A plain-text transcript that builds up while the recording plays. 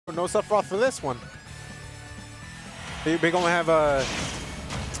no Sephiroth for this one. We're gonna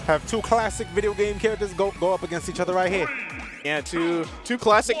have two classic video game characters go up against each other right here. Yeah, two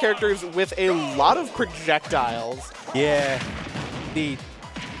classic characters with a lot of projectiles. Yeah, indeed.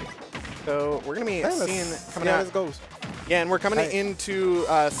 So we're gonna be seeing coming out. This goes. Yeah, and we're coming into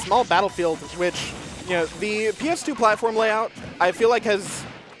a small battlefield, which, you know, the PS2 platform layout, I feel like has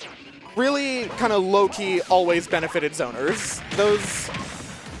really kind of low-key always benefited zoners.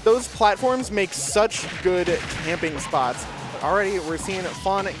 Those platforms make such good camping spots. Already we're seeing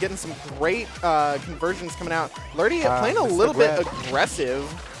Fawn getting some great conversions coming out. Lerty playing a little bit aggressive.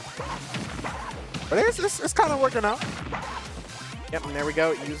 But it's kind of working out. Yep, and there we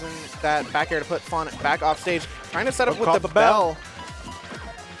go, using that back air to put Fawn back off stage. Trying to set up with the bell.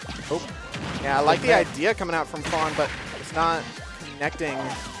 Oh. Yeah, I like the idea coming out from Fawn, but it's not connecting.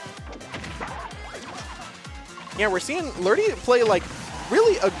 Yeah, we're seeing Lerty play like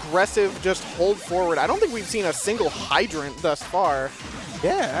really aggressive, just hold forward. I don't think we've seen a single hydrant thus far.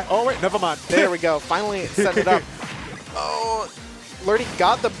 Yeah. Oh, wait, never mind. There we go. Finally setting it up. Oh, Lerty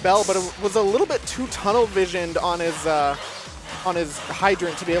got the bell, but it was a little bit too tunnel visioned on his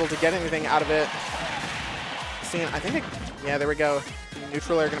hydrant to be able to get anything out of it. Seeing, I think, yeah, there we go.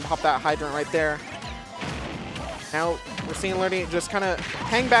 Neutral air gonna pop that hydrant right there. Now we're seeing Lerty just kind of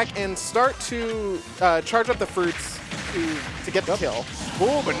hang back and start to charge up the fruits to get the kill.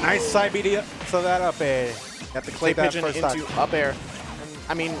 Ooh, but nice side B to so that up air. Got the clay pigeon into up air. And,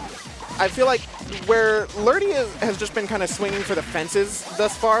 I mean, I feel like where Lerty has just been kind of swinging for the fences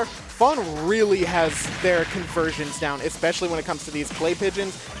thus far, Fawn really has their conversions down, especially when it comes to these clay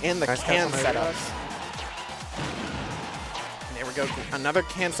pigeons and the can setups. And there we go, another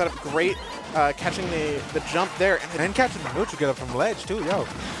can setup, great catching the jump there. And catching the neutral get up from ledge too, yo.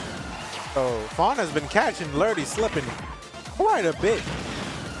 So Fawn has been catching Lerty slipping quite a bit.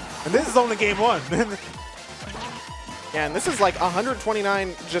 And this is only game one. Yeah, and this is like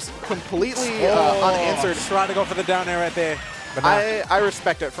 129 just completely unanswered. Trying to go for the down air right there. But I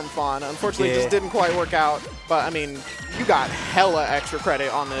respect it from Fawn. Unfortunately, it just didn't quite work out. But I mean, you got hella extra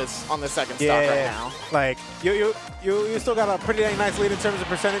credit on this second stock right now. Like you still got a pretty dang nice lead in terms of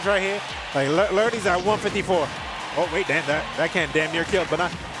percentage right here. Like Lerty's at 154. Oh wait, damn, that can't damn near killed, but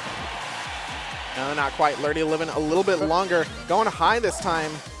not. No, not quite. Lerty living a little bit longer. Going high this time.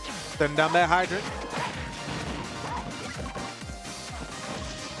 Sending down that hydrant.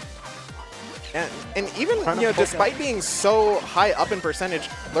 And even, you know, despite being so high up in percentage,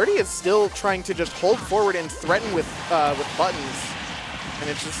 Lerty is still trying to just hold forward and threaten with buttons. And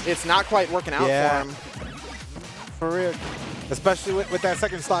it's not quite working out for him. For real. Especially with that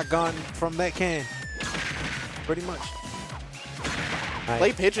second stock gone from that can. Pretty much.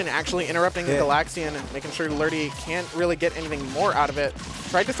 Clay Pigeon actually interrupting the Galaxian and making sure Lerty can't really get anything more out of it.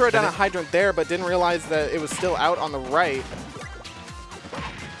 Tried to throw down a hydrant there, but didn't realize that it was still out on the right.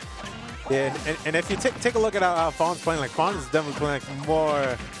 Yeah, and if you take a look at how Fawn's playing, like Fawn is definitely playing like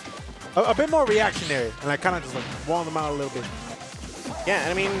more, a bit more reactionary, and like kind of just like walling them out a little bit. Yeah,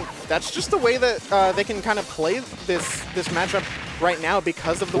 and I mean, that's just the way that they can kind of play this matchup right now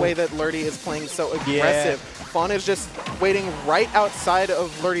because of the way that Lerty is playing so aggressive. Fawn is just waiting right outside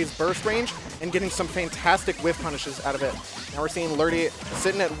of Lerty's burst range and getting some fantastic whiff punishes out of it. Now we're seeing Lerty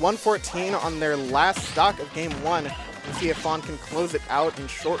sitting at 114 on their last stock of game one. We'll see if Fawn can close it out in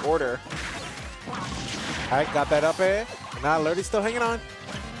short order. All right, got that up air. Now Lerty's still hanging on.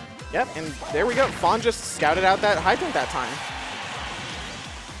 Yep, and there we go. Fawn just scouted out that hydrant that time.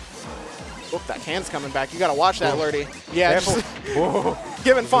 Oop, that can's coming back. You got to watch that, Lerty. Yeah, just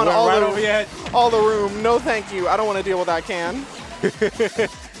giving Fawn all the room. No, thank you. I don't want to deal with that can.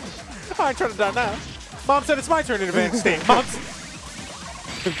 I ain't trying to die now. Mom said it's my turn in advance state. I'm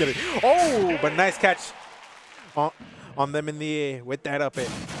kidding. Oh, but nice catch on them in the air with that up air.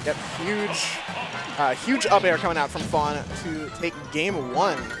 Yep, huge up air coming out from Fawn to take game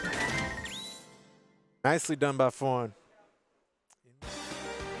one. Nicely done by Fawn.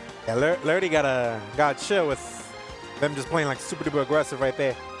 Yeah, Lerty got chill with them just playing like super duper aggressive right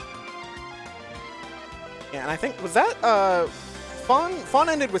there. Yeah, and I think, was that Fawn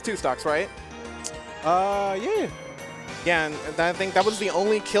ended with 2 stocks, right? Yeah. Yeah, and I think that was the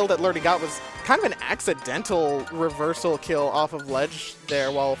only kill that Lerty got, was kind of an accidental reversal kill off of ledge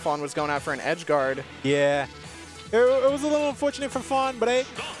there while Fawn was going out for an edge guard. Yeah. It was a little unfortunate for Fawn, but hey,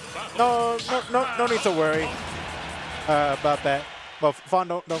 no need to worry about that. Well, Fawn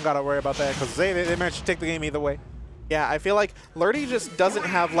don't gotta worry about that because they managed to take the game either way. Yeah, I feel like Lerty just doesn't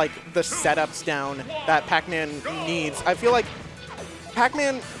have like the setups down that PacMan needs. I feel like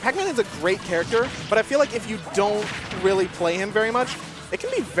PacMan is a great character, but I feel like if you don't really play him very much, it can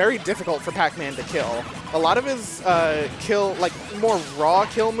be very difficult for PacMan to kill. A lot of his kill, like more raw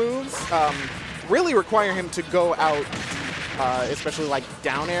kill moves, really require him to go out, especially like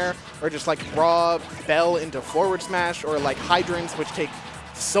down air, or just like raw bell into forward smash, or like hydrants, which take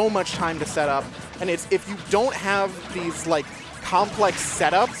so much time to set up. And it's if you don't have these like complex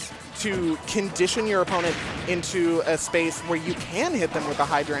setups to condition your opponent into a space where you can hit them with a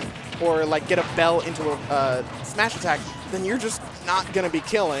hydrant or like get a bell into a smash attack, then you're just not going to be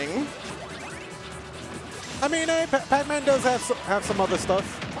killing. I mean, PacMan does have some other stuff,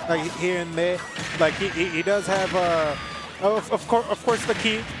 like here and there. Like he does have, of course, the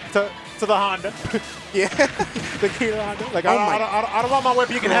key to the Honda. Yeah. The key to the Honda. Like, I don't want my whip,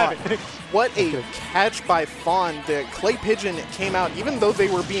 you can have it. What a catch by Fawn. The Clay Pigeon came out even though they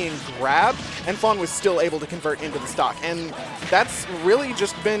were being grabbed, and Fawn was still able to convert into the stock. And that's really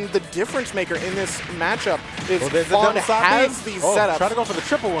just been the difference maker in this matchup. Is Fawn has these setups. Try to go for the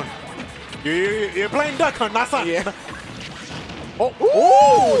triple one. You're playing duck hunt, not something. Yeah.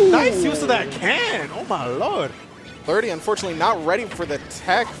 Oh, nice use of that can. Oh, my Lord. Lerty, unfortunately, not ready for the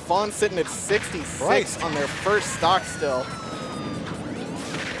tech. Fawn sitting at 66 on their first stock still.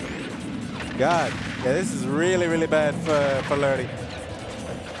 God, yeah, this is really, really bad for Lerty.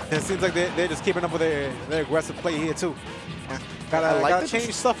 And it seems like they're just keeping up with their aggressive play here, too. Yeah. Gotta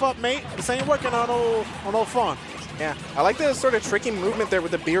change stuff up, mate. This ain't working on old Fawn. Yeah, I like the sort of tricky movement there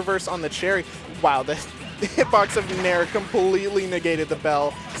with the beer verse on the cherry. Wow, the hitbox of Nair completely negated the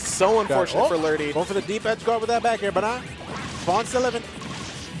bell. So unfortunate for Lerty. Going for the deep edge guard with that back air, but Fawn's still living.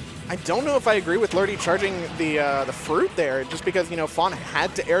 I don't know if I agree with Lerty charging the fruit there, just because, you know, Fawn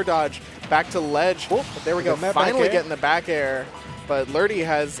had to air dodge back to ledge. But there we go, finally getting the back air. But Lerty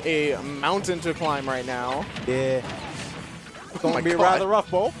has a mountain to climb right now. Yeah. Oh my God. Rather rough,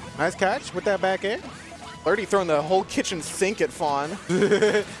 Bo. Nice catch with that back air. Lerty throwing the whole kitchen sink at Fawn.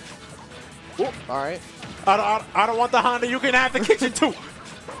 All right. I don't want the Honda. You can have the kitchen too.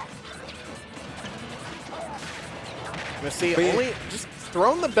 Let's see. Only just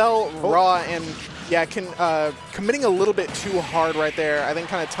throwing the bell raw and yeah, committing a little bit too hard right there. I think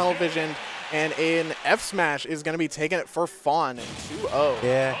kind of tunnel vision, and an F smash is going to be taking it for Fawn. 2-0.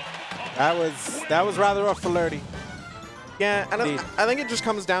 Yeah, that was rather rough for Lerty. Yeah, and I think it just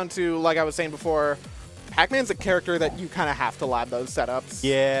comes down to, like I was saying before, PacMan's a character that you kind of have to lab those setups.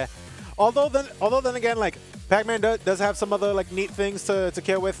 Yeah. Although then again, like PacMan does have some other like neat things to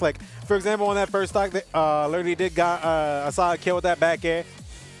kill with. Like for example, on that first stock, Lerty did got a solid kill with that back air.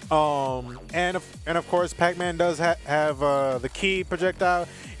 And of course, PacMan does have the key projectile.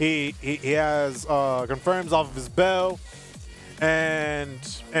 He has confirms off of his bell, and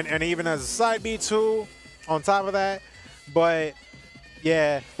even has a side B too on top of that. But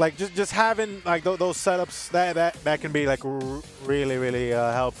yeah, like just having like those setups that can be like really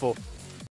helpful.